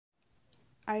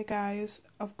Hi guys,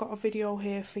 I've got a video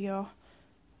here for you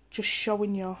just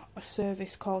showing you a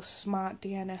service called Smart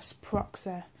DNS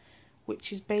Proxy,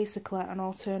 which is basically an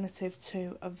alternative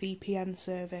to a VPN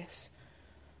service.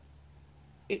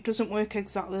 It doesn't work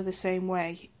exactly the same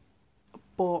way,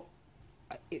 but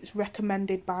it's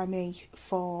recommended by me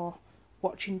for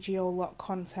watching Geo-Locked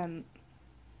content.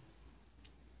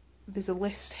 There's a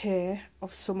list here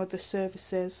of some of the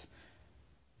services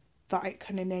that it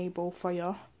can enable for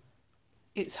you.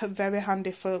 It's very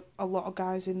handy for a lot of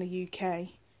guys in the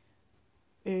UK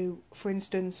who, for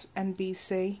instance,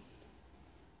 NBC,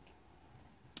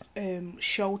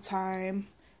 Showtime,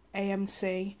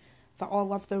 AMC, that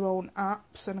all have their own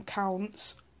apps and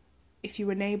accounts. If you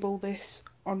enable this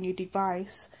on your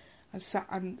device and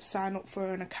sign up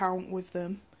for an account with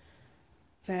them,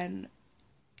 then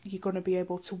you're going to be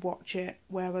able to watch it.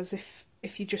 Whereas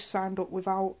if you just signed up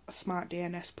without a Smart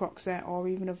DNS Proxy or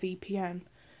even a VPN,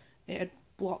 it'd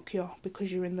block you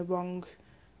because you're in the wrong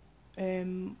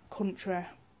country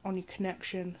on your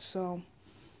connection. So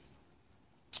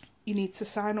you need to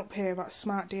sign up here at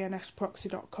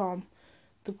smartdnsproxy.com.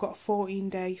 They've got a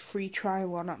 14-day free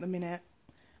trial on at the minute,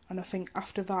 and I think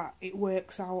after that it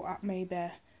works out at maybe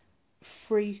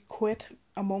 £3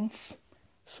 a month,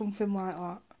 something like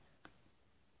that.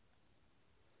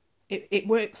 It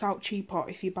works out cheaper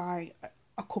if you buy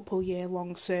a couple year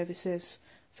long services.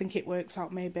 I think it works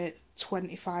out maybe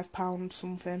 £25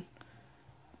 something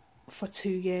for 2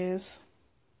 years.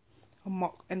 I'm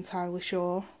not entirely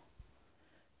sure.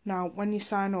 Now when you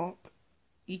sign up,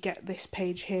 you get this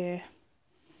page here,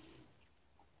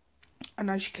 and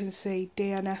as you can see,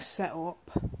 DNS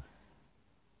setup.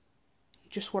 You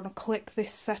just want to click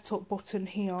this setup button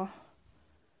here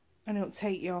and it'll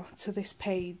take you to this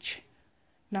page.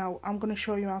 Now I'm going to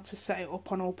show you how to set it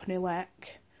up on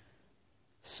OpenElec.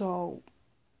 So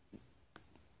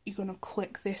you're going to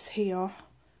click this here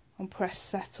and press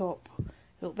setup.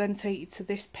 It'll then take you to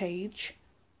this page,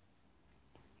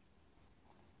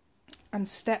 and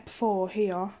step 4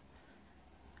 here,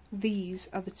 these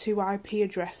are the 2 IP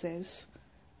addresses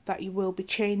that you will be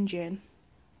changing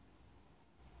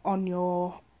on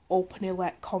your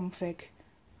OpenElec config.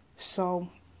 So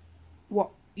what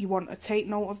you want to take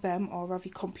note of them, or have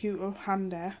your computer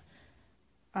handy,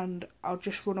 and I'll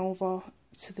just run over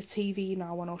to the TV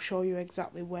now and I'll show you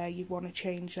exactly where you want to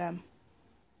change them.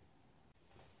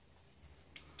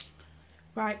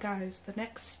 Right guys, the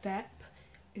next step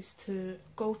is to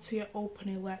go to your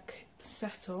OpenElec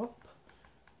setup,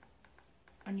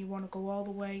 and you want to go all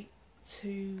the way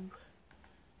to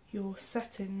your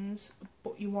settings,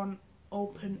 but you want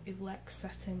OpenElec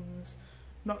settings,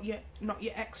 not your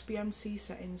XBMC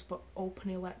settings, but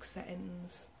OpenElec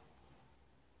settings,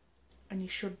 and you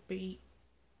should be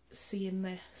seeing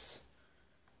this.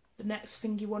 The next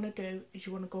thing you want to do is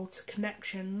you want to go to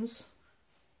connections.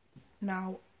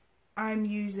 Now I'm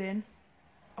using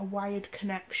a wired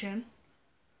connection,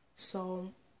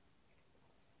 so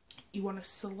you want to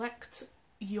select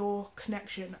your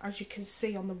connection. As you can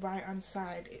see on the right hand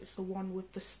side, it's the one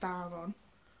with the star on,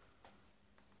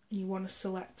 and you want to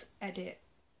select edit.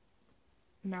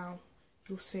 Now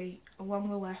you'll see along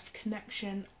the left,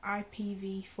 connection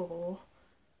IPv4,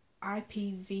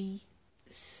 IPv6,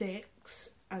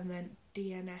 and then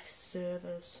DNS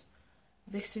servers.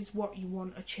 This is what you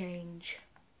want to change.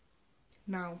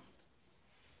 Now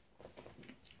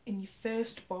in your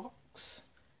first box,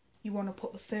 you want to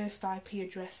put the first IP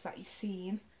address that you've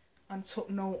seen and took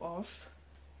note of.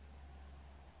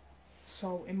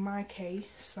 So in my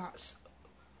case, that's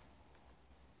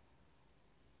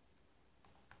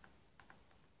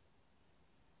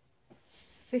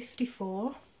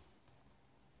 54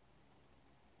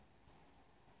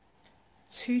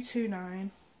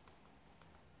 229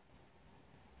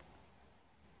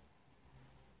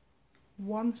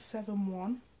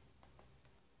 171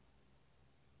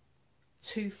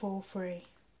 243,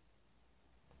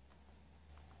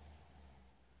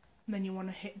 and then you want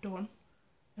to hit done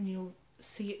and you'll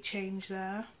see it change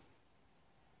there.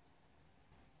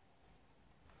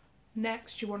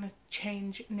 Next you want to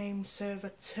change name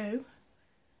server to,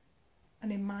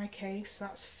 and in my case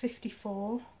that's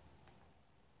 54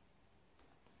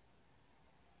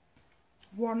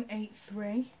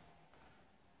 183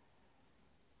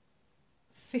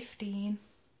 15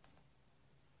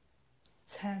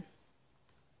 10.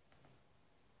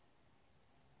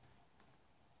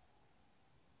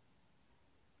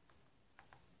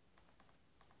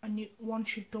 And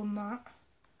once you've done that,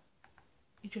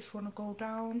 you just want to go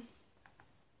down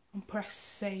and press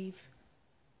save.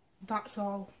 That's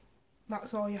all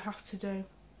you have to do.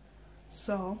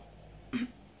 So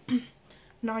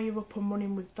now you're up and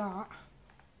running with that,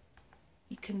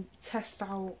 you can test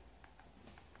out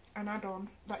an add-on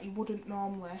that you wouldn't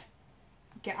normally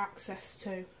get access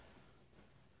to.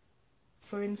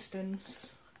 For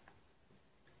instance,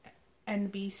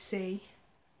 NBC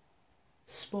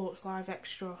Sports Live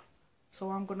Extra.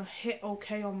 So I'm going to hit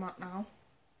OK on that now.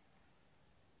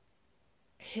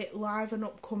 Hit live and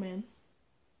upcoming.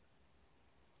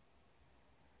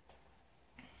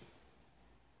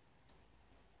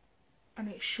 And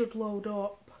it should load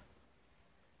up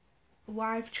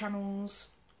live channels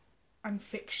and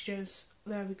fixtures.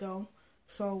 There we go.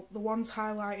 So the ones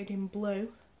highlighted in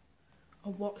blue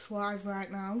are what's live right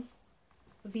now.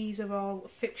 These are all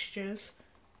fixtures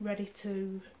ready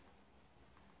to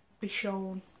be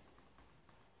shown.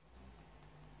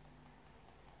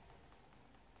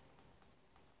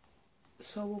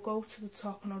 So we'll go to the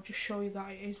top and I'll just show you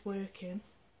that it is working.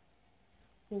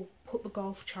 We'll put the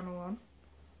golf channel on.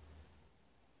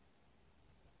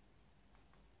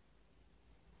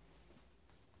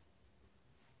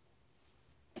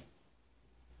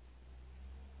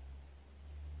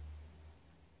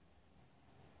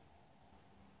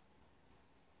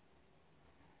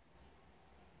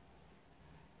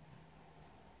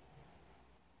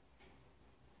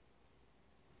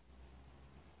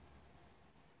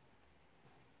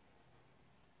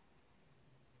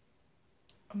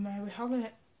 And there we have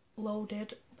it,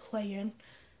 loaded, playing.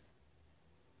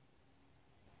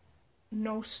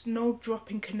 No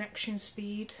drop in connection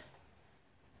speed,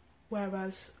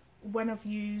 whereas when I've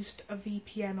used a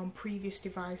VPN on previous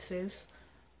devices,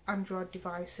 Android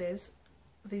devices,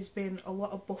 there's been a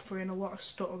lot of buffering, a lot of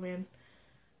stuttering,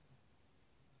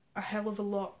 a hell of a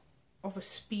lot of a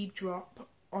speed drop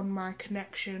on my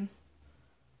connection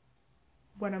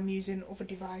when I'm using other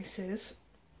devices.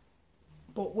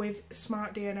 But with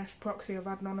Smart DNS Proxy, I've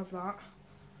had none of that.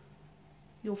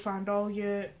 You'll find all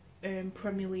your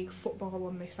Premier League football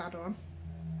on this add-on.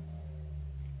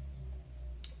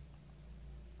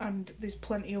 And there's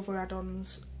plenty other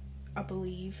add-ons, I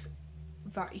believe,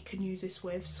 that you can use this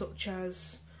with, such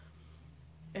as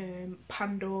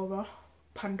Pandora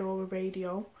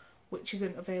Radio, which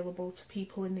isn't available to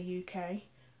people in the UK.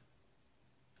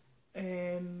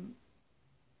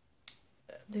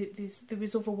 There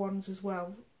is other ones as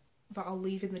well that I'll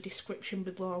leave in the description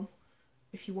below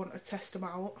if you want to test them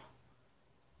out.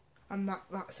 And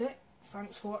that's it.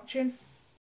 Thanks for watching.